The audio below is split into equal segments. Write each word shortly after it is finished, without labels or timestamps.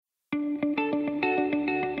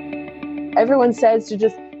everyone says to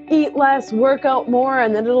just eat less, work out more,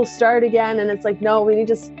 and then it'll start again. And it's like, no, we need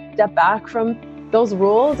to step back from those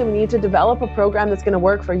rules and we need to develop a program that's going to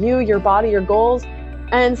work for you, your body, your goals.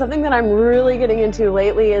 And something that I'm really getting into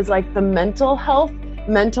lately is like the mental health,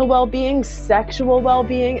 mental well-being, sexual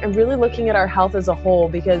well-being, and really looking at our health as a whole,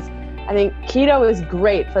 because I think keto is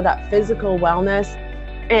great for that physical wellness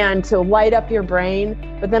and to light up your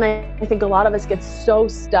brain. But then I think a lot of us get so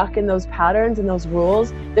stuck in those patterns and those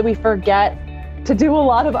rules that we forget to do a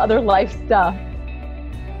lot of other life stuff.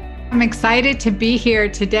 I'm excited to be here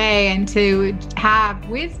today and to have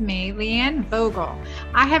with me Leanne Vogel.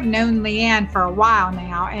 I have known Leanne for a while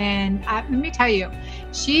now, and let me tell you,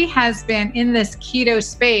 she has been in this keto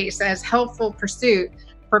space as Healthful Pursuit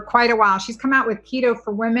for quite a while. She's come out with Keto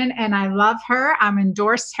for Women, and I love her. I'm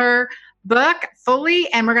endorsed her book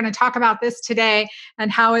fully, and we're going to talk about this today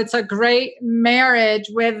and how it's a great marriage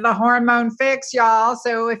with the hormone fix, y'all.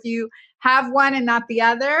 So if you have one and not the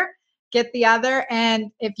other, get the other.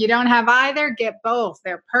 And if you don't have either, get both.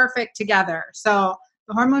 They're perfect together. So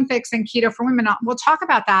the hormone fix and Keto for Women, we'll talk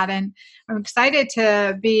about that. And I'm excited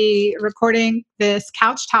to be recording this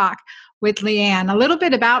couch talk with Leanne. A little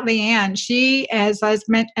bit about Leanne. She, as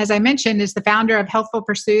I mentioned, is the founder of Healthful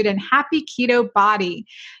Pursuit and Happy Keto Body.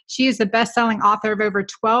 She is the best-selling author of over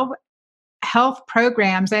 12 health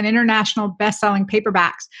programs and international best-selling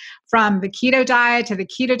paperbacks, from the keto diet to the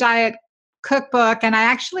keto diet cookbook. And I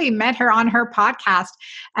actually met her on her podcast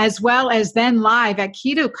as well as then live at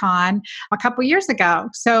KetoCon a couple years ago.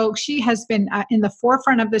 So she has been in the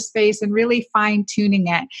forefront of the space and really fine tuning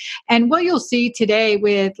it. And what you'll see today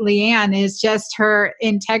with Leanne is just her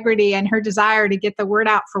integrity and her desire to get the word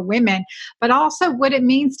out for women, but also what it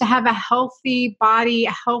means to have a healthy body,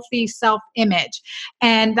 a healthy self-image.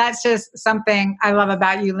 And that's just something I love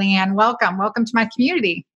about you, Leanne. Welcome. Welcome to my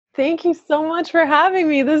community. Thank you so much for having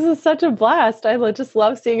me. This is such a blast. I just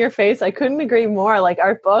love seeing your face. I couldn't agree more. Like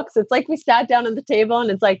our books, it's like we sat down at the table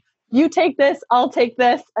and it's like, you take this, I'll take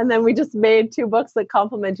this. And then we just made two books that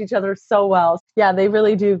complement each other so well. Yeah, they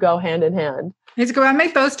really do go hand in hand. It's good. I may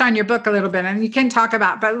boast on your book a little bit and you can talk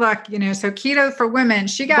about, but look, so Keto for Women,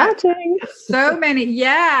 she got so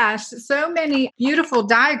many beautiful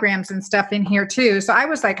diagrams and stuff in here too. So I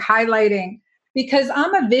was like highlighting, because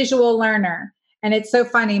I'm a visual learner. And it's so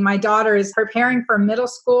funny. My daughter is preparing for middle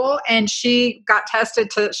school and she got tested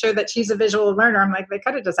to show that she's a visual learner. I'm like, they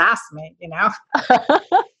could have just asked me,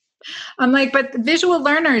 I'm like, but visual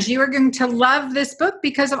learners, you are going to love this book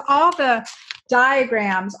because of all the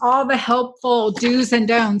diagrams, all the helpful do's and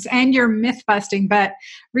don'ts, and your myth busting. But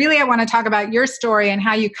really, I want to talk about your story and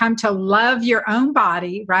how you come to love your own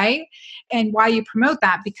body, right? And why you promote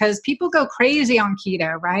that, because people go crazy on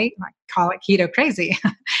keto, right? I call it keto crazy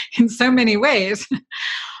in so many ways.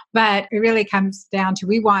 But it really comes down to,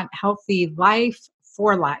 we want healthy life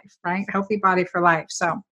for life, right? Healthy body for life.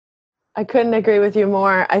 So I couldn't agree with you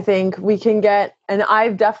more. I think we can get, and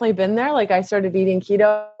I've definitely been there. Like I started eating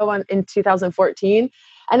keto in 2014.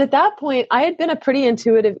 And at that point, I had been a pretty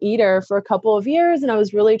intuitive eater for a couple of years, and I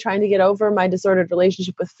was really trying to get over my disordered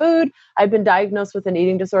relationship with food. I'd been diagnosed with an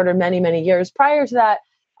eating disorder many, many years prior to that.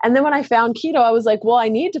 And then when I found keto, I was like, well, I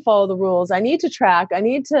need to follow the rules. I need to track. I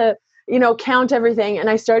need to, count everything. And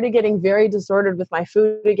I started getting very disordered with my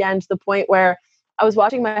food again, to the point where I was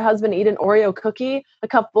watching my husband eat an Oreo cookie a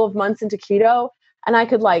couple of months into keto, and I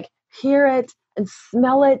could like hear it and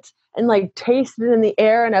smell it and like taste it in the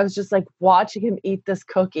air. And I was just like watching him eat this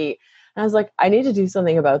cookie. And I was like, I need to do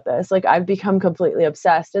something about this. Like I've become completely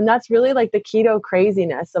obsessed. And that's really like the keto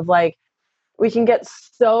craziness of like, we can get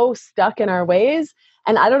so stuck in our ways.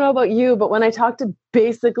 And I don't know about you, but when I talk to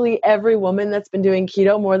basically every woman that's been doing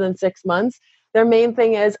keto more than 6 months, their main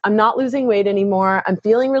thing is, I'm not losing weight anymore. I'm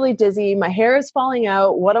feeling really dizzy. My hair is falling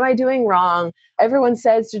out. What am I doing wrong? Everyone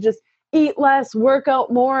says to just eat less, work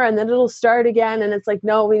out more, and then it'll start again. And it's like,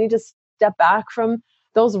 no, we need to step back from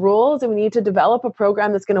those rules and we need to develop a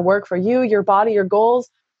program that's going to work for you, your body, your goals.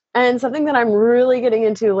 And something that I'm really getting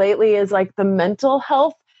into lately is like the mental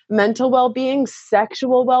health, mental well-being,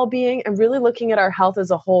 sexual well-being, and really looking at our health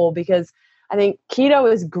as a whole, because I think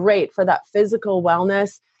keto is great for that physical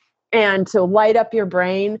wellness and to light up your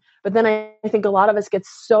brain. But then I think a lot of us get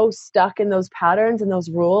so stuck in those patterns and those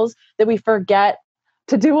rules that we forget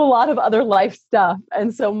to do a lot of other life stuff.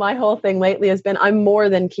 And so my whole thing lately has been, I'm more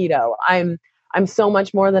than keto. I'm so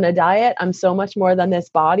much more than a diet. I'm so much more than this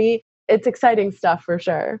body. It's exciting stuff for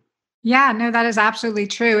sure. Yeah, no, that is absolutely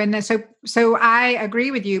true. And so I agree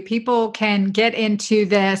with you. People can get into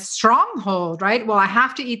this stronghold, right? Well, I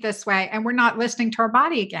have to eat this way, and we're not listening to our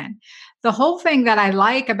body again. the whole thing that I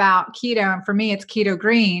like about keto, and for me, it's keto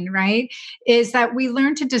green, right? Is that we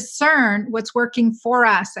learn to discern what's working for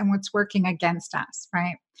us and what's working against us,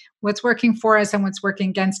 right? What's working for us and what's working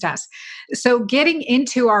against us. So getting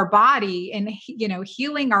into our body and,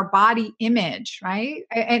 healing our body image, right?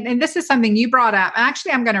 And this is something you brought up.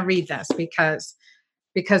 Actually, I'm going to read this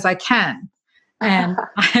because I can. And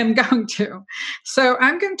I'm going to. So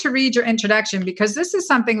I'm going to read your introduction because this is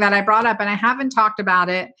something that I brought up and I haven't talked about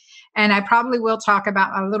it. And I probably will talk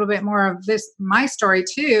about a little bit more of this, my story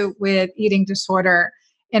too, with eating disorder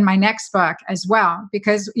in my next book as well.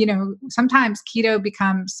 Because, sometimes keto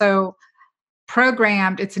becomes so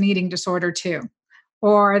programmed, it's an eating disorder too,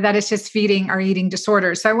 or that it's just feeding our eating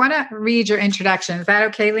disorder. So I want to read your introduction. Is that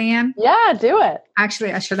okay, Leanne? Yeah, do it.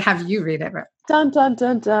 Actually, I should have you read it. But dun, dun,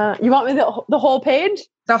 dun, dun. You want me the whole page?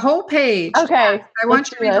 The whole page. Okay. Yes, I want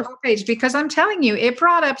you to read the whole page because I'm telling you, it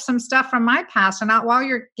brought up some stuff from my past. And not while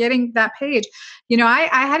you're getting that page, I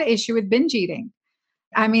had an issue with binge eating.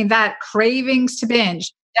 I mean, that cravings to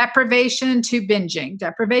binge, deprivation to binging,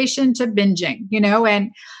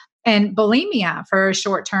 and bulimia for a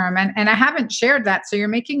short term. And I haven't shared that. So you're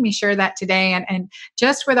making me share that today. And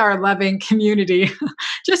just with our loving community,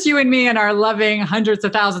 just you and me and our loving hundreds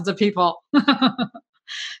of thousands of people.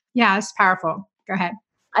 Yeah, it's powerful. Go ahead.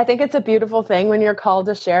 I think it's a beautiful thing when you're called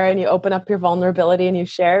to share and you open up your vulnerability and you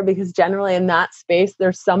share, because generally in that space,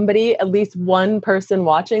 there's somebody, at least one person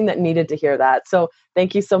watching that needed to hear that. So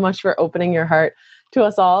thank you so much for opening your heart to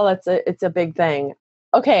us all. It's a big thing.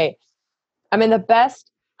 Okay. I'm in the best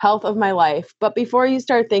health of my life. But before you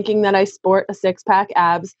start thinking that I sport a 6-pack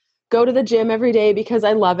abs, go to the gym every day because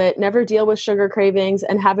I love it, never deal with sugar cravings,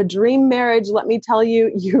 and have a dream marriage, let me tell you,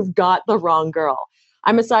 you've got the wrong girl.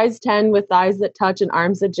 I'm a size 10 with thighs that touch and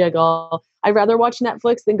arms that jiggle. I'd rather watch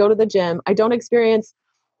Netflix than go to the gym. I don't experience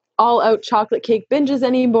all-out chocolate cake binges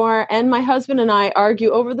anymore, and my husband and I argue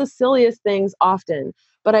over the silliest things often.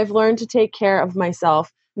 But I've learned to take care of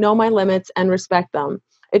myself, know my limits, and respect them.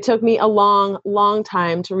 It took me a long, long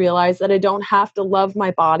time to realize that I don't have to love my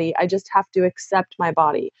body. I just have to accept my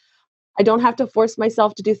body. I don't have to force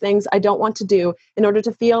myself to do things I don't want to do in order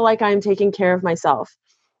to feel like I'm taking care of myself.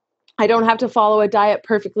 I don't have to follow a diet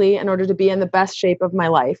perfectly in order to be in the best shape of my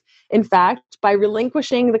life. In fact, by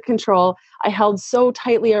relinquishing the control I held so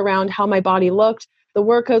tightly around how my body looked, the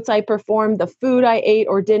workouts I performed, the food I ate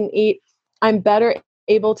or didn't eat, I'm better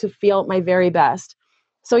able to feel my very best.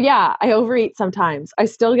 So yeah, I overeat sometimes. I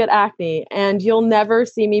still get acne, and you'll never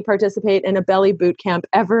see me participate in a belly boot camp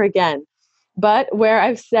ever again. But where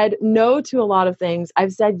I've said no to a lot of things,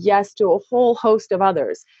 I've said yes to a whole host of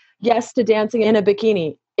others. Yes to dancing in a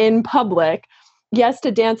bikini in public. Yes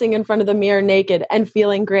to dancing in front of the mirror naked and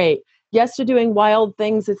feeling great. Yes to doing wild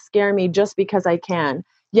things that scare me just because I can.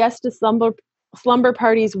 Yes to slumber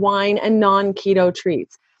parties, wine, and non-keto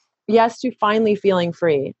treats. Yes to finally feeling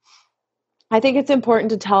free. I think it's important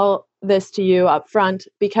to tell this to you up front,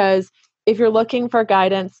 because if you're looking for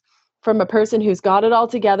guidance from a person who's got it all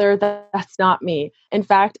together, that's not me. In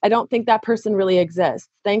fact, I don't think that person really exists.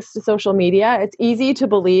 Thanks to social media, it's easy to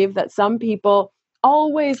believe that some people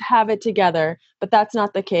always have it together, but that's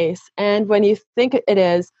not the case. And when you think it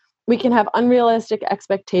is, we can have unrealistic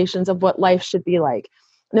expectations of what life should be like.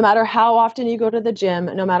 No matter how often you go to the gym,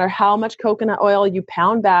 no matter how much coconut oil you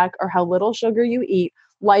pound back or how little sugar you eat,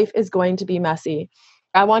 life is going to be messy.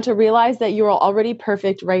 I want to realize that you are already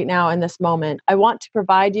perfect right now in this moment. I want to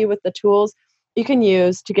provide you with the tools you can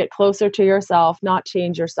use to get closer to yourself, not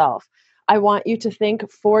change yourself. I want you to think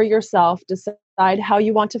for yourself, decide how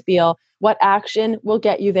you want to feel, what action will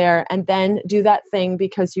get you there, and then do that thing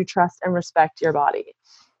because you trust and respect your body.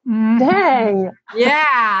 Mm-hmm. Dang.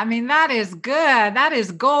 Yeah. I mean, that is good. That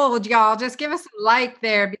is gold, y'all. Just give us a like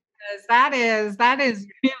there, because that is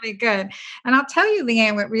really good. And I'll tell you,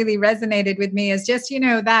 Leanne, what really resonated with me is just,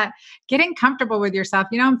 that getting comfortable with yourself.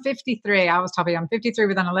 I'm 53. I was talking, I'm 53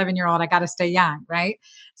 with an 11-year-old. I got to stay young, right?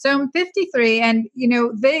 So I'm 53, and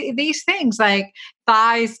these things like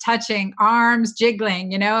thighs touching, arms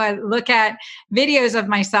jiggling, I look at videos of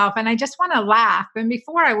myself and I just want to laugh. And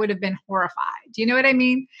before I would have been horrified. Do you know what I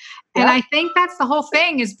mean? Yep. And I think that's the whole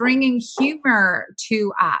thing, is bringing humor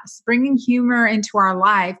to us, bringing humor into our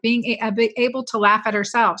life, being able to laugh at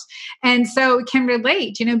ourselves. And so it can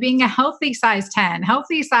relate, being a healthy size 10,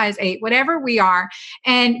 healthy size 8, whatever we are,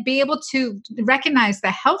 and be able to recognize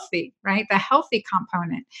the healthy, right? The healthy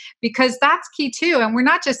component, because that's key too. And we're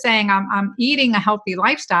not just saying I'm eating a healthy healthy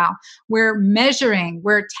lifestyle, we're measuring,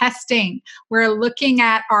 we're testing, we're looking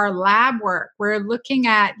at our lab work, we're looking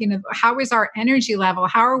at, how is our energy level?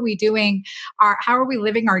 How are we doing how are we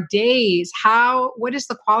living our days? What is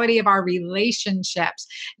the quality of our relationships?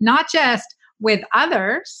 Not just with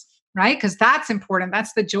others, right? Because that's important.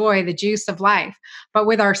 That's the joy, the juice of life, but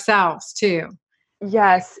with ourselves too.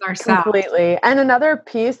 Yes, completely. And another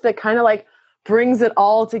piece that kind of like brings it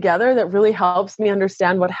all together that really helps me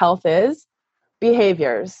understand what health is,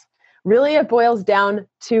 behaviors. Really, it boils down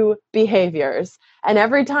to behaviors. And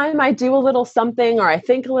every time I do a little something, or I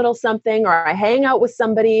think a little something, or I hang out with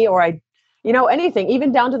somebody, or anything,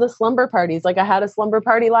 even down to the slumber parties. Like I had a slumber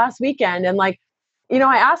party last weekend, and I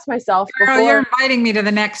asked myself, girl, you're inviting me to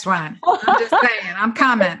the next one. I'm just saying, I'm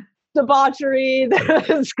coming. Debauchery,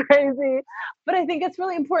 that's crazy. But I think it's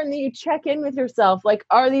really important that you check in with yourself. Like,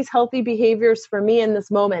 are these healthy behaviors for me in this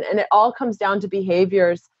moment? And it all comes down to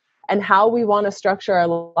behaviors and how we want to structure our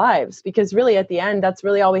lives, because really at the end, that's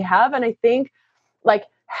really all we have. And I think like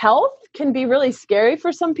health can be really scary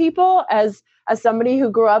for some people. As somebody who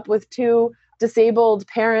grew up with two disabled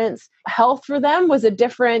parents, health for them was a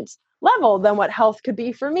different level than what health could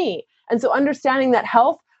be for me. And so understanding that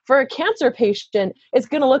health for a cancer patient is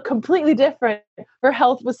going to look completely different for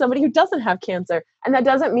health with somebody who doesn't have cancer. And that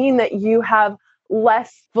doesn't mean that you have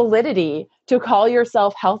less validity to call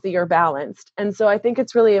yourself healthy or balanced. And so I think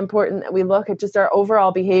it's really important that we look at just our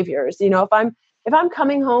overall behaviors. If I'm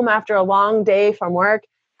coming home after a long day from work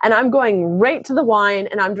and I'm going right to the wine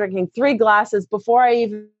and I'm drinking 3 glasses before I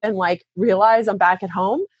even realize I'm back at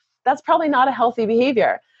home, that's probably not a healthy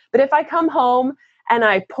behavior. But if I come home and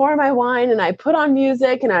I pour my wine and I put on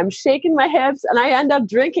music and I'm shaking my hips and I end up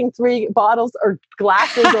drinking 3 bottles or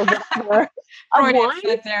glasses or whatever of wine,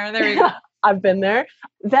 there we go. I've been there.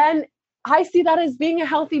 Then I see that as being a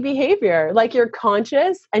healthy behavior. Like you're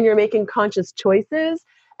conscious and you're making conscious choices.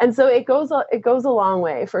 And so it goes a long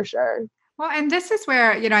way for sure. Well, and this is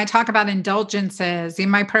where, I talk about indulgences in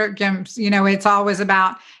my programs. It's always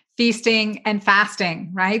about feasting and fasting,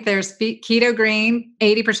 right? There's keto green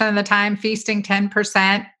 80% of the time, feasting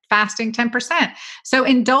 10%, fasting 10%. So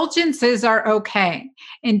indulgences are okay.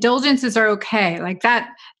 Indulgences are okay. Like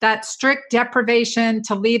that strict deprivation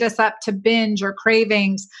to lead us up to binge or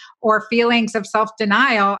cravings or feelings of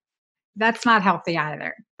self-denial, that's not healthy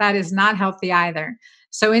either. That is not healthy either.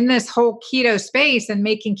 So in this whole keto space and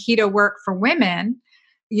making keto work for women,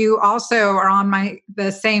 you also are on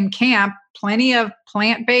the same camp. Plenty of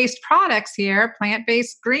plant-based products here,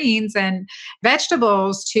 plant-based greens and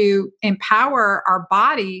vegetables to empower our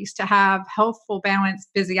bodies to have healthful, balanced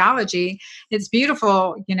physiology. It's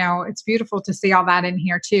beautiful, it's beautiful to see all that in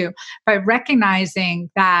here too. But recognizing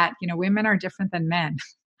that, women are different than men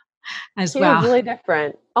as well. It's really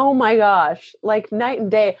different. Oh my gosh, like night and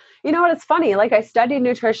day. You know what? It's funny. Like I studied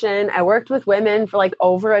nutrition. I worked with women for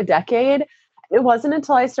over a decade. It wasn't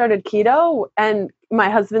until I started keto and my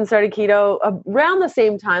husband started keto around the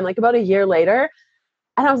same time, like about a year later.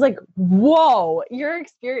 And I was like, whoa, your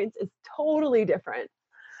experience is totally different,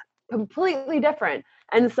 completely different.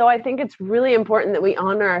 And so I think it's really important that we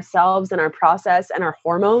honor ourselves and our process and our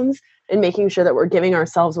hormones and making sure that we're giving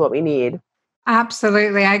ourselves what we need.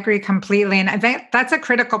 Absolutely. I agree completely. And I think that's a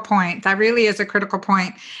critical point. That really is a critical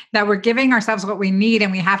point, that we're giving ourselves what we need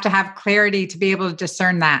and we have to have clarity to be able to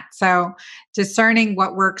discern that. So discerning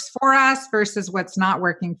what works for us versus what's not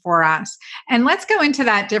working for us. And let's go into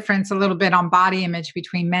that difference a little bit on body image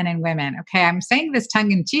between men and women. Okay. I'm saying this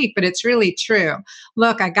tongue in cheek, but it's really true.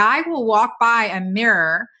 Look, a guy will walk by a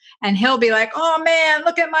mirror and he'll be like, oh man,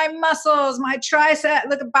 look at my muscles, my tricep,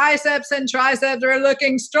 look at biceps and triceps are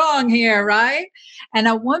looking strong here, right? And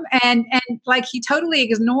a woman, and like he totally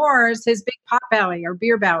ignores his big pot belly or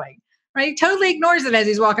beer belly, right? He totally ignores it as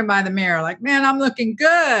he's walking by the mirror, like, man, I'm looking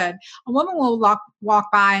good. A woman will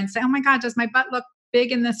walk by and say, oh my God, does my butt look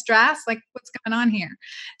big in this dress? Like, what's going on here?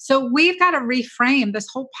 So we've got to reframe this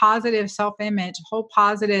whole positive self-image, whole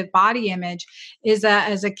positive body image as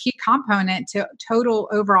a key component to total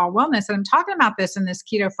overall wellness. And I'm talking about this in this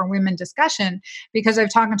Keto for Women discussion because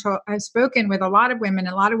I've spoken with a lot of women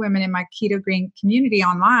in my Keto Green community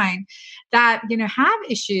online that, have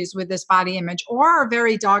issues with this body image or are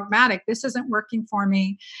very dogmatic. This isn't working for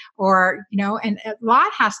me, or, and a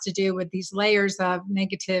lot has to do with these layers of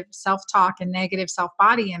negative self-talk and negative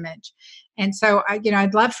self-body image. And so,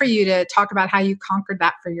 I'd love for you to talk about how you conquered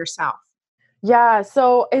that for yourself. Yeah.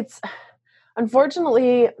 So it's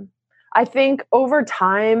unfortunately, I think over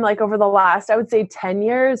time, like over the last, I would say 10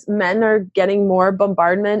 years, men are getting more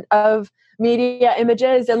bombardment of media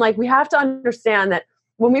images. And we have to understand that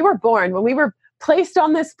when we were born, when we were placed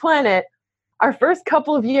on this planet, our first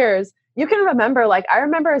couple of years, you can remember, like, I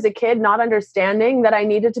remember as a kid not understanding that I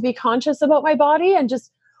needed to be conscious about my body and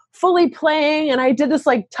just fully playing. And I did this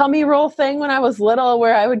like tummy roll thing when I was little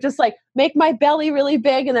where I would just like make my belly really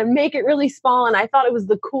big and then make it really small. And I thought it was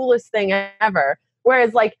the coolest thing ever.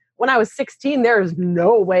 Whereas like when I was 16, there was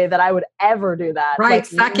no way that I would ever do that. Right. Like,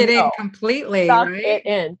 Suck it in no, completely. suck Right. it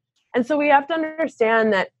in. And so we have to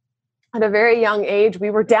understand that at a very young age, we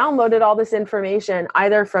were downloaded all this information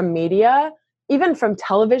either from media, even from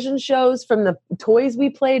television shows, from the toys we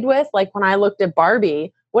played with. Like when I looked at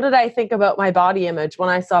Barbie, what did I think about my body image when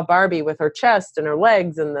I saw Barbie with her chest and her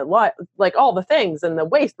legs and like all the things, and the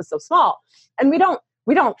waist was so small? And we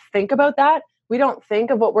don't think about that. We don't think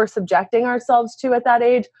of what we're subjecting ourselves to at that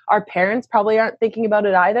age. Our parents probably aren't thinking about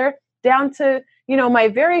it either. Down to, my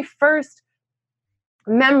very first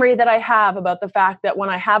memory that I have about the fact that when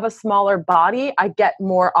I have a smaller body, I get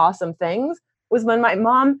more awesome things was when my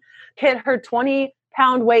mom hit her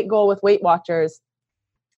 20-pound weight goal with Weight Watchers.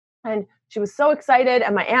 And she was so excited,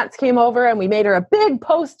 and my aunts came over and we made her a big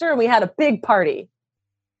poster and we had a big party.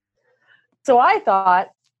 So I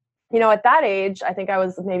thought, at that age, I think I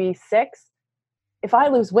was maybe 6, if I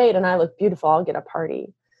lose weight and I look beautiful, I'll get a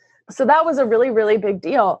party. So that was a really, really big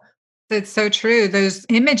deal. It's so true. Those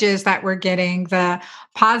images that we're getting, the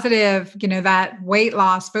positive, that weight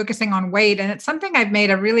loss, focusing on weight. And it's something I've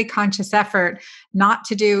made a really conscious effort not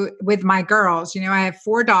to do with my girls. I have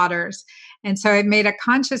 4 daughters. And so I've made a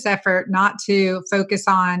conscious effort not to focus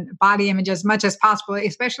on body image as much as possible,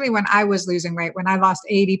 especially when I was losing weight, when I lost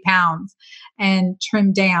 80 pounds and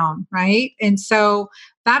trimmed down. Right. And so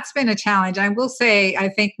that's been a challenge. I will say, I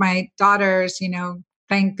think my daughters,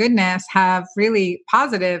 thank goodness, have really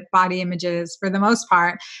positive body images for the most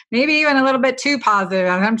part, maybe even a little bit too positive.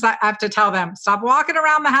 I have to tell them, stop walking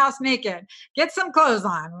around the house naked, get some clothes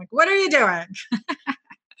on. Like, what are you doing?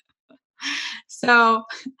 So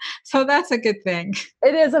that's a good thing.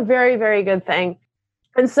 It is a very, very good thing.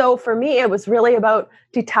 And so for me, it was really about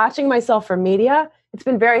detaching myself from media. It's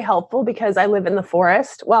been very helpful because I live in the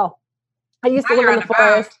forest. Well, I used to live in the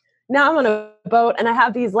forest. Now I'm on a boat, and I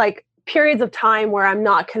have these like periods of time where I'm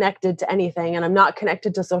not connected to anything, and I'm not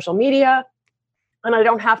connected to social media, and I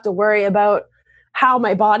don't have to worry about how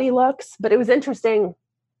my body looks. But it was interesting.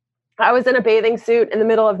 I was in a bathing suit in the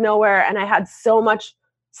middle of nowhere, and I had so much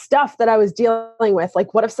stuff that I was dealing with.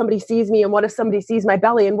 Like, what if somebody sees me, and what if somebody sees my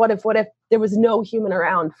belly, and what if there was no human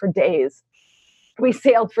around for days? We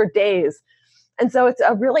sailed for days. And so it's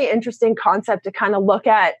a really interesting concept to kind of look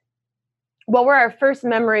at what were our first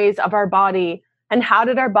memories of our body, and how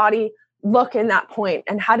did our body look in that point?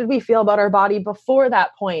 And how did we feel about our body before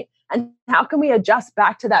that point? And how can we adjust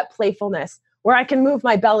back to that playfulness where I can move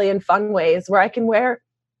my belly in fun ways, where I can wear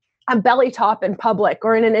a belly top in public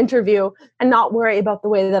or in an interview and not worry about the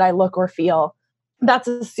way that I look or feel? That's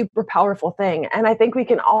a super powerful thing. And I think we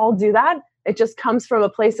can all do that. It just comes from a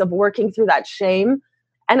place of working through that shame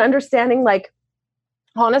and understanding, like,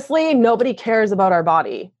 honestly, nobody cares about our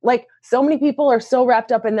body. Like, so many people are so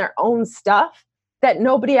wrapped up in their own stuff that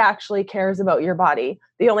nobody actually cares about your body.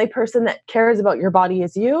 The only person that cares about your body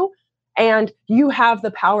is you, and you have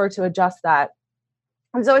the power to adjust that.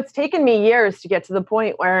 And so it's taken me years to get to the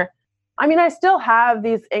point where, I still have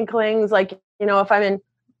these inklings, like, if I'm in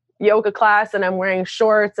yoga class and I'm wearing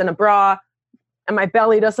shorts and a bra and my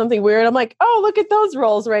belly does something weird, I'm like, oh, look at those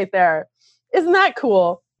rolls right there. Isn't that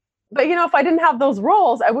cool? But, if I didn't have those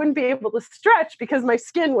rolls, I wouldn't be able to stretch because my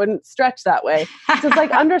skin wouldn't stretch that way. So it's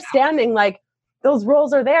like understanding, like, those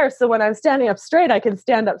rolls are there. So when I'm standing up straight, I can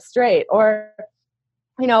stand up straight. Or,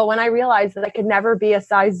 when I realized that I could never be a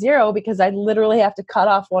size 0 because I literally have to cut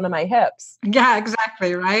off one of my hips. Yeah,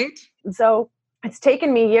 exactly. Right. So it's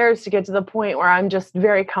taken me years to get to the point where I'm just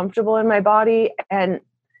very comfortable in my body. And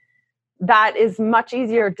that is much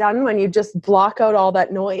easier done when you just block out all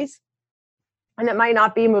that noise. And it might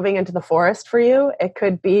not be moving into the forest for you. It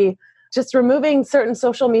could be just removing certain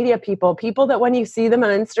social media people that when you see them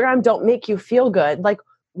on Instagram don't make you feel good. Like,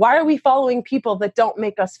 why are we following people that don't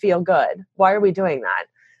make us feel good? Why are we doing that?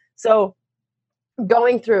 So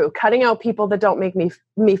going through, cutting out people that don't make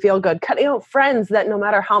me feel good, cutting out friends that no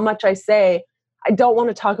matter how much I say, I don't want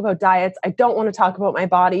to talk about diets. I don't want to talk about my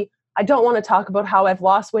body. I don't want to talk about how I've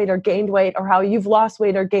lost weight or gained weight or how you've lost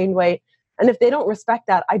weight or gained weight. And if they don't respect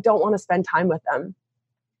that, I don't want to spend time with them.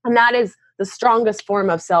 And that is the strongest form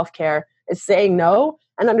of self-care, is saying no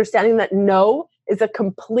and understanding that no is a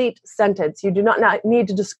complete sentence. You do not need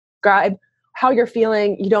to describe how you're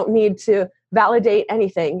feeling. You don't need to validate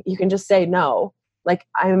anything. You can just say no. Like,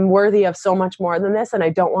 I'm worthy of so much more than this, and I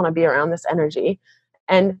don't want to be around this energy.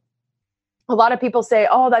 And a lot of people say,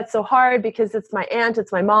 oh, that's so hard because it's my aunt,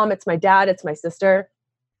 it's my mom, it's my dad, it's my sister.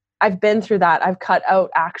 I've been through that. I've cut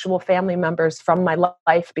out actual family members from my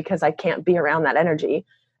life because I can't be around that energy.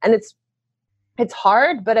 And it's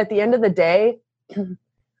hard, but at the end of the day,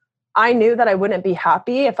 I knew that I wouldn't be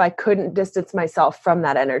happy if I couldn't distance myself from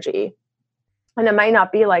that energy. And it might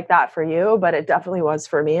not be like that for you, but it definitely was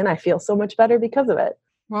for me. And I feel so much better because of it.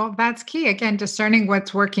 Well, that's key. Again, discerning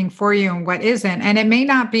what's working for you and what isn't. And it may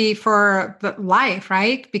not be for the life,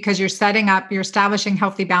 right? Because you're establishing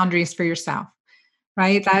healthy boundaries for yourself,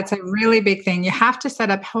 right? That's a really big thing. You have to set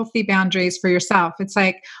up healthy boundaries for yourself. It's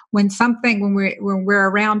like when we're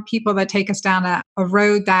around people that take us down a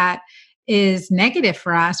road that is negative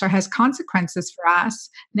for us or has consequences for us,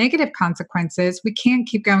 negative consequences, we can't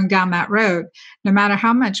keep going down that road, no matter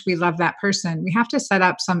how much we love that person. We have to set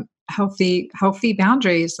up some healthy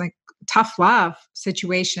boundaries, like tough love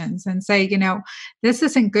situations, and say, this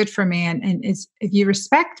isn't good for me. And if you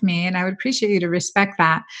respect me, and I would appreciate you to respect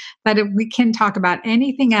that we can talk about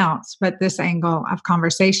anything else but this angle of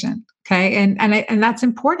conversation. Okay. And that's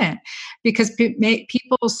important because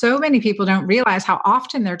so many people don't realize how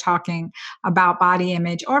often they're talking about body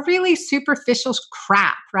image or really superficial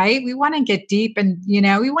crap, right? We want to get deep and,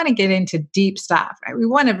 we want to get into deep stuff, right? We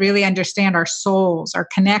want to really understand our souls, our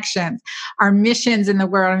connections, our missions in the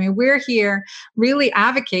world. I mean, we're here really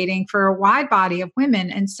advocating for a wide body of women.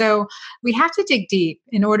 And so we have to dig deep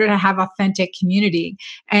in order to have authentic community.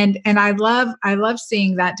 And I love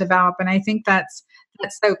seeing that develop. And I think that's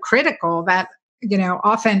so critical, that,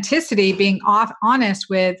 authenticity, being honest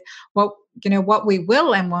with what we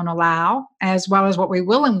will and won't allow, as well as what we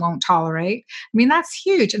will and won't tolerate. I mean, that's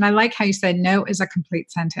huge. And I like how you said no is a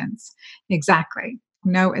complete sentence. Exactly.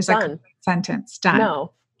 No is a complete sentence. Done.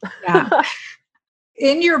 No. Yeah.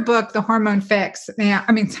 In your book, The Hormone Fix,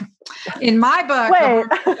 in my book,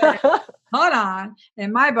 hold on.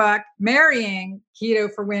 In my book, Marrying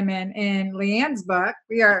Keto for Women, in Leanne's book,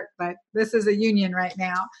 this is a union right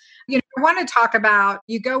now. I want to talk about,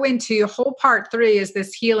 you go into whole part 3 is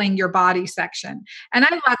this healing your body section. And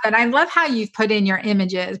I love that. I love how you've put in your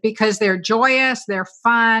images because they're joyous, they're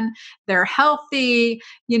fun, they're healthy.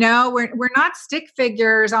 We're not stick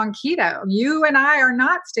figures on keto. You and I are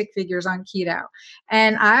not stick figures on keto.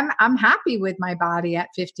 And I'm happy with my body at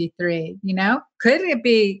 53. Could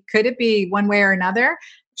it be one way or another?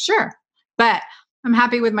 Sure. But I'm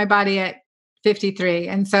happy with my body at 53.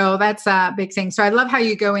 And so that's a big thing. So I love how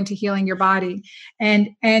you go into healing your body,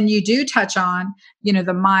 and you do touch on,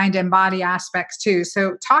 the mind and body aspects too.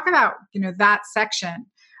 So talk about, that section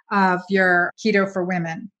of your Keto for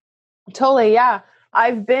Women. Totally. Yeah.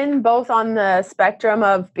 I've been both on the spectrum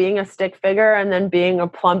of being a stick figure and then being a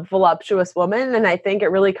plump, voluptuous woman. And I think it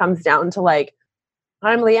really comes down to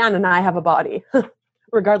I'm Leanne and I have a body,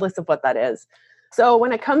 regardless of what that is. So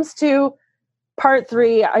when it comes to part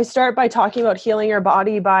 3, I start by talking about healing your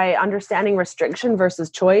body by understanding restriction versus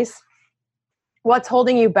choice. What's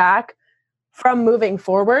holding you back from moving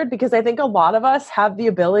forward? Because I think a lot of us have the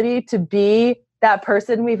ability to be that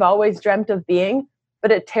person we've always dreamt of being, but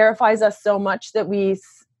it terrifies us so much that we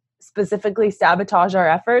specifically sabotage our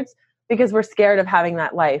efforts because we're scared of having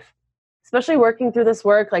that life. Especially working through this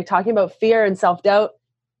work, like talking about fear and self-doubt.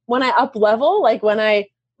 When I up level, like when I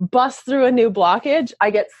bust through a new blockage, I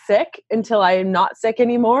get sick until I'm not sick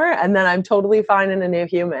anymore. And then I'm totally fine and a new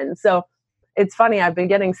human. So it's funny, I've been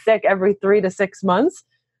getting sick every 3 to 6 months.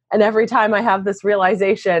 And every time I have this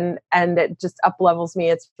realization and it just up levels me,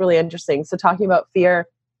 it's really interesting. So talking about fear,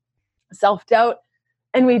 self-doubt,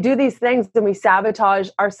 and we do these things and we sabotage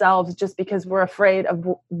ourselves just because we're afraid of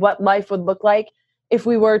what life would look like if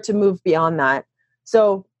we were to move beyond that.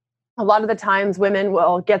 So a lot of the times women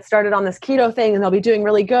will get started on this keto thing and they'll be doing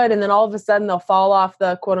really good. And then all of a sudden they'll fall off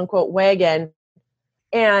the quote unquote wagon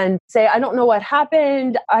and say, I don't know what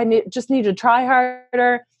happened. Just need to try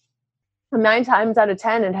harder. 9 times out of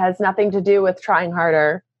 10, it has nothing to do with trying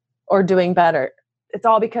harder or doing better. It's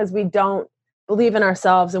all because we don't believe in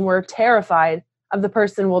ourselves and we're terrified of the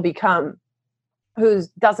person we'll become, who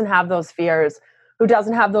doesn't have those fears, who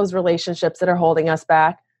doesn't have those relationships that are holding us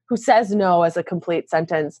back, who says no as a complete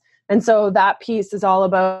sentence. And so that piece is all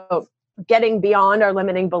about getting beyond our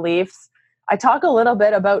limiting beliefs. I talk a little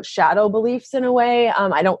bit about shadow beliefs in a way.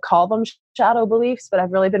 I don't call them shadow beliefs, but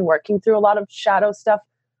I've really been working through a lot of shadow stuff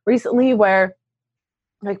recently where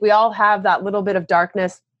we all have that little bit of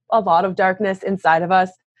darkness, a lot of darkness inside of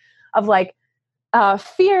us of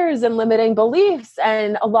fears and limiting beliefs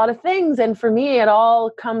and a lot of things. And for me, it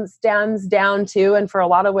all stems down to, and for a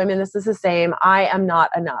lot of women, this is the same, I am not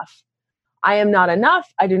enough. I am not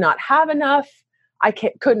enough. I do not have enough. I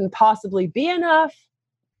couldn't possibly be enough.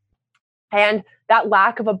 And that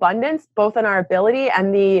lack of abundance, both in our ability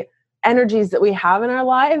and the energies that we have in our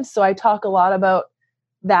lives. So I talk a lot about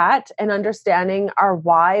that and understanding our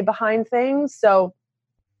why behind things. So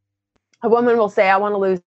a woman will say, I want to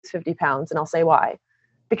lose 50 pounds. And I'll say, why?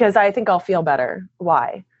 Because I think I'll feel better.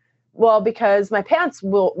 Why? Well, because my pants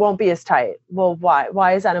won't be as tight. Well, why?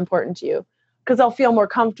 Why is that important to you? Because I'll feel more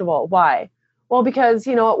comfortable. Why? Well, because,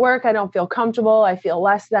 at work, I don't feel comfortable. I feel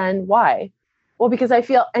less than. Why? Well, because I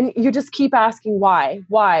feel, and you just keep asking why.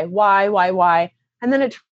 And then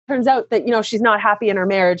it turns out that, she's not happy in her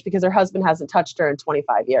marriage because her husband hasn't touched her in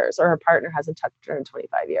 25 years or her partner hasn't touched her in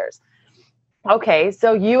 25 years. Okay,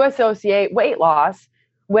 so you associate weight loss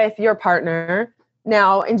with your partner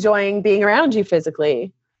now enjoying being around you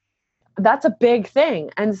physically. That's a big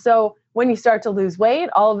thing. And so when you start to lose weight,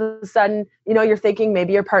 all of a sudden, you're thinking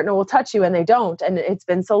maybe your partner will touch you and they don't. And it's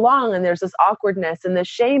been so long and there's this awkwardness and this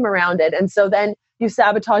shame around it. And so then you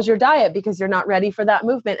sabotage your diet because you're not ready for that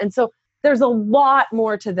movement. And so there's a lot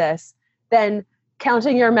more to this than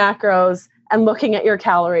counting your macros and looking at your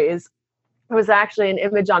calories. It was actually an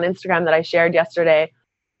image on Instagram that I shared yesterday.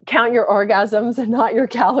 Count your orgasms and not your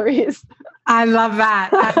calories. I love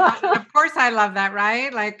that. Of course, I love that,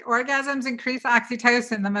 right? Like orgasms increase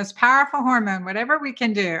oxytocin, the most powerful hormone, whatever we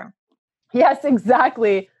can do. Yes,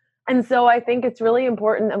 exactly. And so I think it's really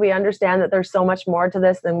important that we understand that there's so much more to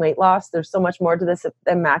this than weight loss. There's so much more to this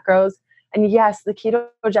than macros. And yes, the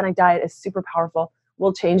ketogenic diet is super powerful,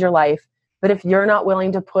 will change your life. But if you're not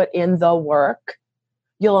willing to put in the work,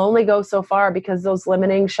 you'll only go so far because those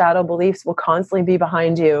limiting shadow beliefs will constantly be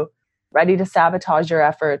behind you, ready to sabotage your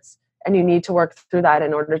efforts. And you need to work through that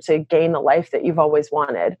in order to gain the life that you've always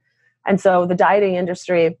wanted. And so the dieting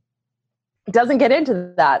industry doesn't get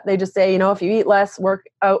into that. They just say, if you eat less, work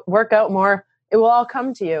out more, it will all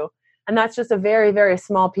come to you. And that's just a very, very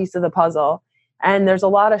small piece of the puzzle. And there's a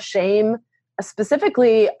lot of shame,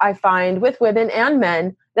 specifically, I find with women and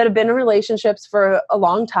men that have been in relationships for a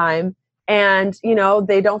long time. And,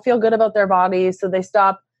 they don't feel good about their bodies. So they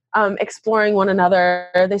stop exploring one another.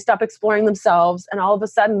 They stop exploring themselves. And all of a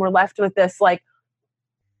sudden we're left with this, like,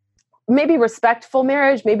 maybe respectful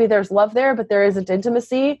marriage. Maybe there's love there, but there isn't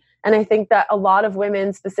intimacy. And I think that a lot of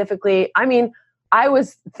women specifically, I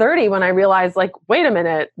was 30 when I realized, like, wait a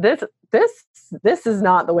minute, this is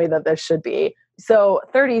not the way that this should be. So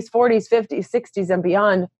 30s, 40s, 50s, 60s and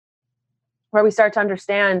beyond, where we start to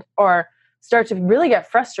understand or start to really get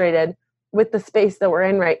frustrated with the space that we're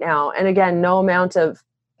in right now. And again, no amount of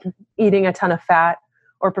eating a ton of fat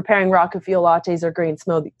or preparing rocket fuel lattes or green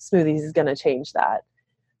smoothies is going to change that.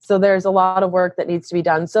 So there's a lot of work that needs to be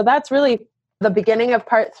done. So that's really the beginning of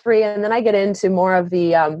part 3. And then I get into more of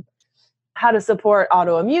the how to support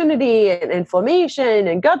autoimmunity and inflammation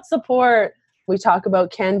and gut support. We talk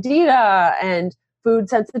about candida and food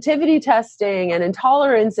sensitivity testing and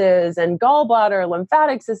intolerances and gallbladder,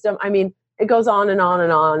 lymphatic system. It goes on and on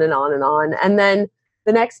and on and on and on. And then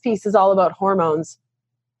the next piece is all about hormones.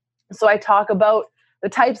 So I talk about the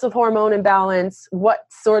types of hormone imbalance, what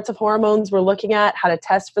sorts of hormones we're looking at, how to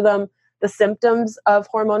test for them, the symptoms of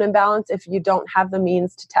hormone imbalance if you don't have the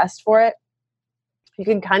means to test for it. You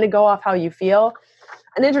can kind of go off how you feel.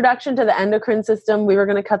 An introduction to the endocrine system. We were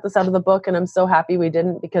going to cut this out of the book, and I'm so happy we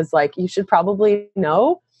didn't, because you should probably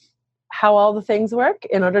know how all the things work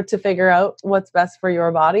in order to figure out what's best for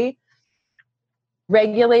your body.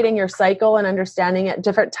 Regulating your cycle and understanding at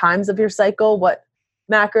different times of your cycle what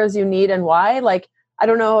macros you need and why. I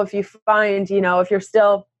don't know if you find, if you're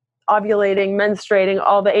still ovulating, menstruating,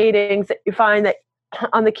 all the 8ings, that you find that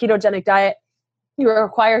on the ketogenic diet, you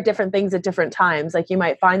require different things at different times. You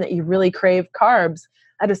might find that you really crave carbs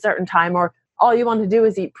at a certain time, or all you want to do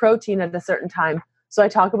is eat protein at a certain time. So I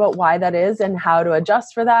talk about why that is and how to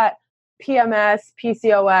adjust for that. PMS,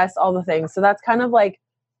 PCOS, all the things. So that's kind of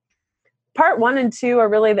part 1 and 2 are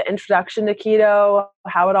really the introduction to keto,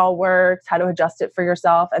 how it all works, how to adjust it for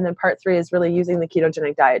yourself. And then part 3 is really using the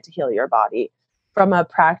ketogenic diet to heal your body from a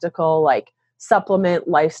practical, supplement,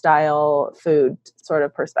 lifestyle, food sort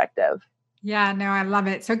of perspective. Yeah, no, I love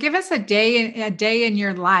it. So give us a day in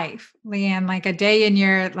your life, Leanne, a day in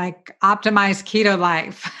your optimized keto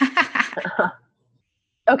life.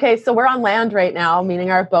 Okay. So we're on land right now, meaning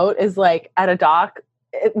our boat is at a dock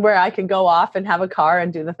where I can go off and have a car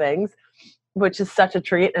and do the things, which is such a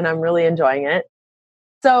treat. And I'm really enjoying it.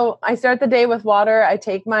 So I start the day with water. I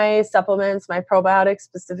take my supplements, my probiotics,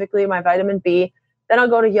 specifically my vitamin B. Then I'll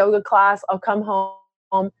go to yoga class. I'll come home.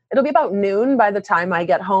 It'll be about noon by the time I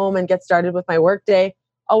get home and get started with my work day.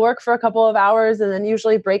 I'll work for a couple of hours and then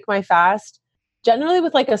usually break my fast, generally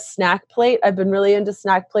with a snack plate. I've been really into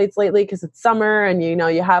snack plates lately because it's summer and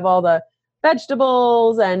you have all the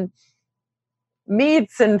vegetables and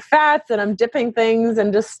meats and fats, and I'm dipping things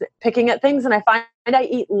and just picking at things. And I find I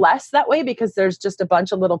eat less that way because there's just a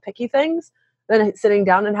bunch of little picky things than sitting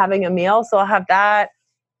down and having a meal. So I'll have that,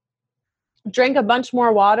 drink a bunch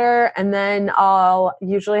more water, and then I'll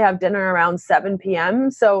usually have dinner around 7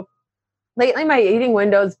 p.m. So lately my eating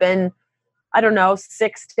window's been, I don't know,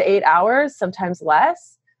 6 to 8 hours, sometimes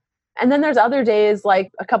less. And then there's other days,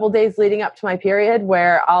 like a couple days leading up to my period,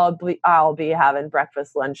 where I'll be having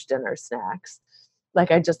breakfast, lunch, dinner, snacks. Like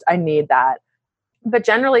I need that. But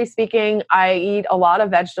generally speaking, I eat a lot of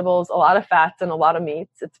vegetables, a lot of fats, and a lot of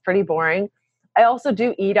meats. It's pretty boring. I also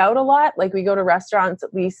do eat out a lot. Like we go to restaurants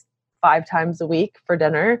at least 5 times a week for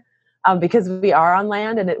dinner, because we are on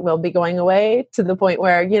land, and it will be going away, to the point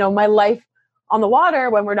where, my life on the water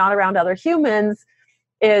when we're not around other humans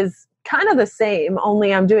is kind of the same,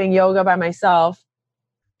 only I'm doing yoga by myself,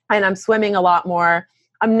 and I'm swimming a lot more.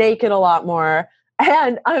 I'm naked a lot more,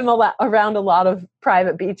 and I'm around a lot of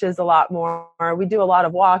private beaches a lot more. We do a lot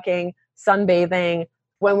of walking, sunbathing.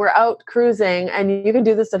 When we're out cruising, and you can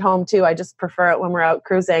do this at home too, I just prefer it when we're out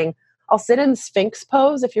cruising, I'll sit in Sphinx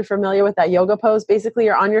pose, if you're familiar with that yoga pose. Basically,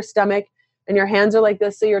 you're on your stomach and your hands are like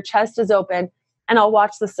this, so your chest is open, and I'll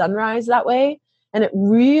watch the sunrise that way. And it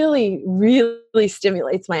really, really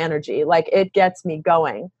stimulates my energy. Like, it gets me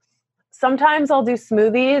going. Sometimes I'll do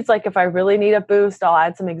smoothies. Like if I really need a boost, I'll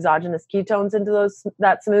add some exogenous ketones into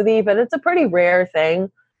that smoothie, but it's a pretty rare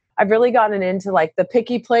thing. I've really gotten into like the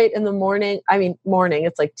picky plate in the morning. Morning,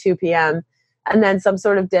 it's like 2 p.m. And then some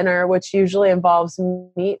sort of dinner, which usually involves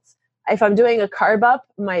meats. If I'm doing a carb up,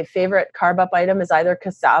 my favorite carb up item is either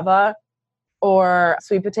cassava or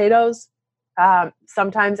sweet potatoes.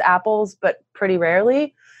 Sometimes apples, but pretty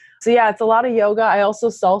rarely. So yeah, it's a lot of yoga. I also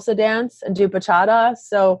salsa dance and do bachata.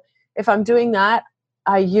 So if I'm doing that,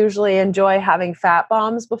 I usually enjoy having fat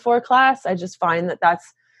bombs before class. I just find that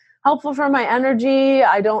that's helpful for my energy.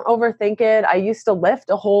 I don't overthink it. I used to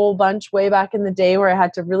lift a whole bunch way back in the day, where I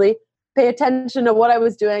had to really pay attention to what I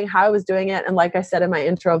was doing, how I was doing it. And like I said in my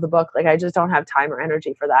intro of the book, like I just don't have time or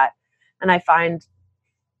energy for that. And I find,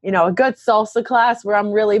 a good salsa class where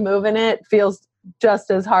I'm really moving it feels just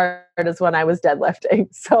as hard as when I was deadlifting.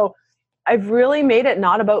 So I've really made it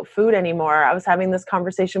not about food anymore. I was having this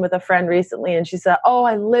conversation with a friend recently, and she said, "Oh,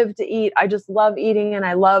 I live to eat. I just love eating, and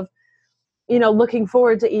I love, looking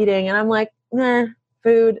forward to eating." And I'm like, nah,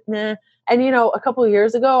 food, nah. And, a couple of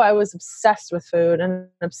years ago, I was obsessed with food and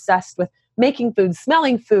obsessed with making food,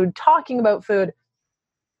 smelling food, talking about food.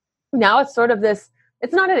 Now it's sort of this,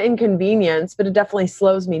 it's not an inconvenience, but it definitely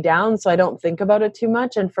slows me down, so I don't think about it too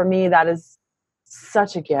much. And for me, that is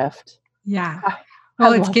such a gift. Yeah.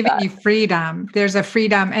 Well, it's giving you freedom. There's a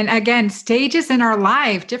freedom. And again, stages in our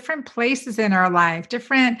life, different places in our life,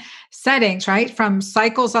 different settings, right? From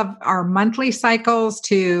cycles of our monthly cycles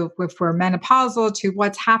to if we're menopausal, to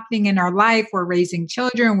what's happening in our life. We're raising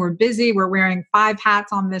children, we're busy, we're wearing 5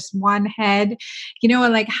 hats on this one head,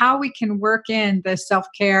 and like how we can work in the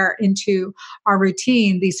self-care into our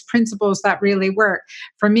routine, these principles that really work.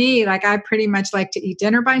 For me, like I pretty much like to eat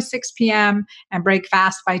dinner by 6 p.m. and break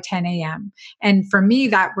fast by 10 a.m. And for me,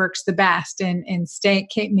 that works the best in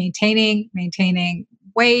maintaining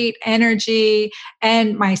weight, energy,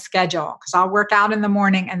 and my schedule, because I'll work out in the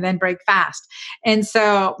morning and then break fast. And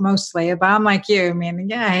so mostly, but I'm like you,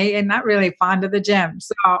 I'm not really fond of the gym.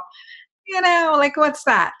 So, like what's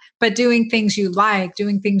that? But doing things you like,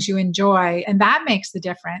 doing things you enjoy, and that makes the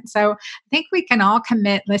difference. So I think we can all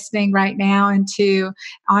commit, listening right now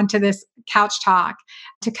onto this couch talk,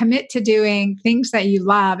 to commit to doing things that you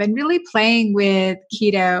love and really playing with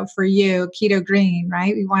keto for you, keto green,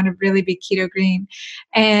 right? We want to really be keto green,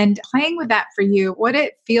 and playing with that for you, what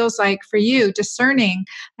it feels like for you, discerning,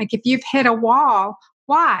 like if you've hit a wall,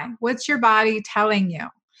 why? What's your body telling you?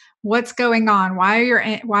 What's going on? Why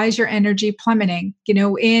is your energy plummeting?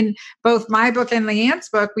 In both my book and Leanne's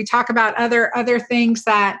book, we talk about other things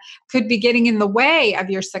that could be getting in the way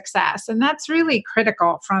of your success. And that's really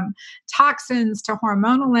critical, from toxins to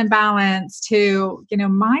hormonal imbalance to,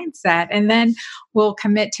 mindset. And then we'll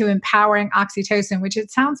commit to empowering oxytocin, which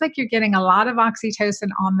it sounds like you're getting a lot of oxytocin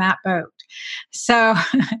on that boat. So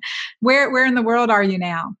where in the world are you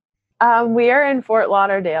now? We are in Fort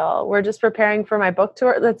Lauderdale. We're just preparing for my book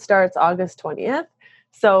tour that starts August 20th.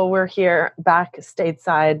 So we're here back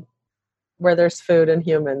stateside where there's food and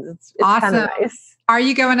humans. It's awesome. Kind of nice. Are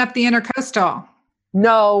you going up the intercoastal?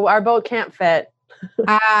 No, our boat can't fit.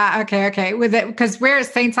 Okay. With it, because we're at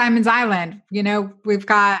St. Simon's Island. We've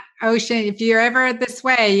got ocean. If you're ever this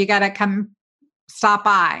way, you got to come stop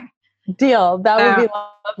by. Deal. That would be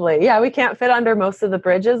lovely. Yeah, we can't fit under most of the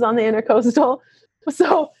bridges on the intercoastal.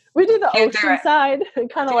 So We do the Can't do ocean it. side,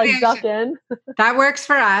 kind of like duck in. That works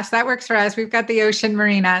for us. We've got the ocean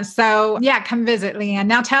marina. So yeah, come visit Leanne.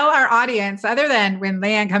 Now tell our audience, other than when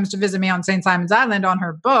Leanne comes to visit me on St. Simon's Island on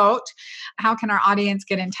her boat, how can our audience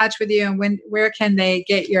get in touch with you, and where can they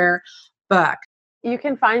get your book? You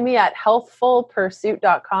can find me at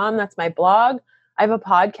healthfulpursuit.com. That's my blog. I have a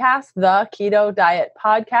podcast, the Keto Diet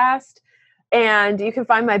Podcast. And you can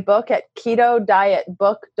find my book at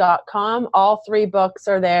ketodietbook.com. All 3 books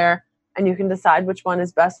are there, and you can decide which one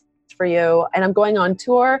is best for you. And I'm going on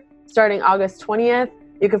tour starting August 20th.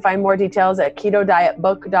 You can find more details at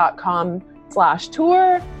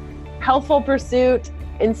ketodietbook.com/tour. Healthful Pursuit.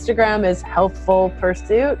 Instagram is Healthful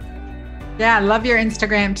Pursuit. Yeah, I love your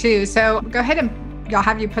Instagram too. So go ahead and I'll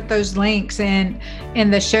have you put those links in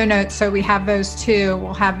the show notes. So we have those too.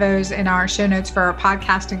 We'll have those in our show notes for our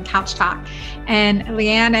podcast and Couch Talk. And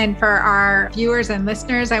Leanne, and for our viewers and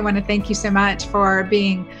listeners, I want to thank you so much for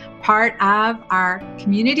being part of our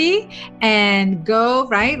community, and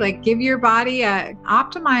give your body a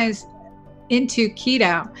optimize into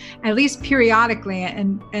keto, at least periodically.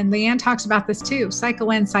 And Leanne talks about this too,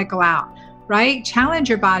 cycle in, cycle out. Right? Challenge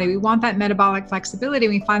your body. We want that metabolic flexibility.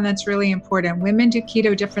 We find that's really important. Women do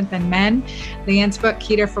keto different than men. Leanne's book,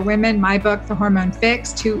 Keto for Women, my book, The Hormone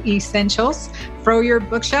Fix, 2 essentials for your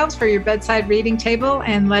bookshelves, for your bedside reading table,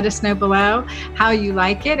 and let us know below how you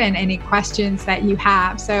like it and any questions that you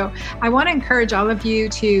have. So I want to encourage all of you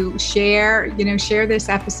to share this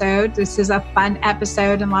episode. This is a fun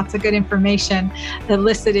episode and lots of good information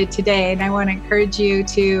elicited today. And I want to encourage you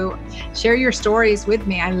to share your stories with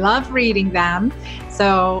me. I love reading them.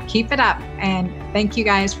 So keep it up. And thank you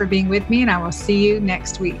guys for being with me, and I will see you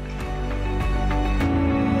next week.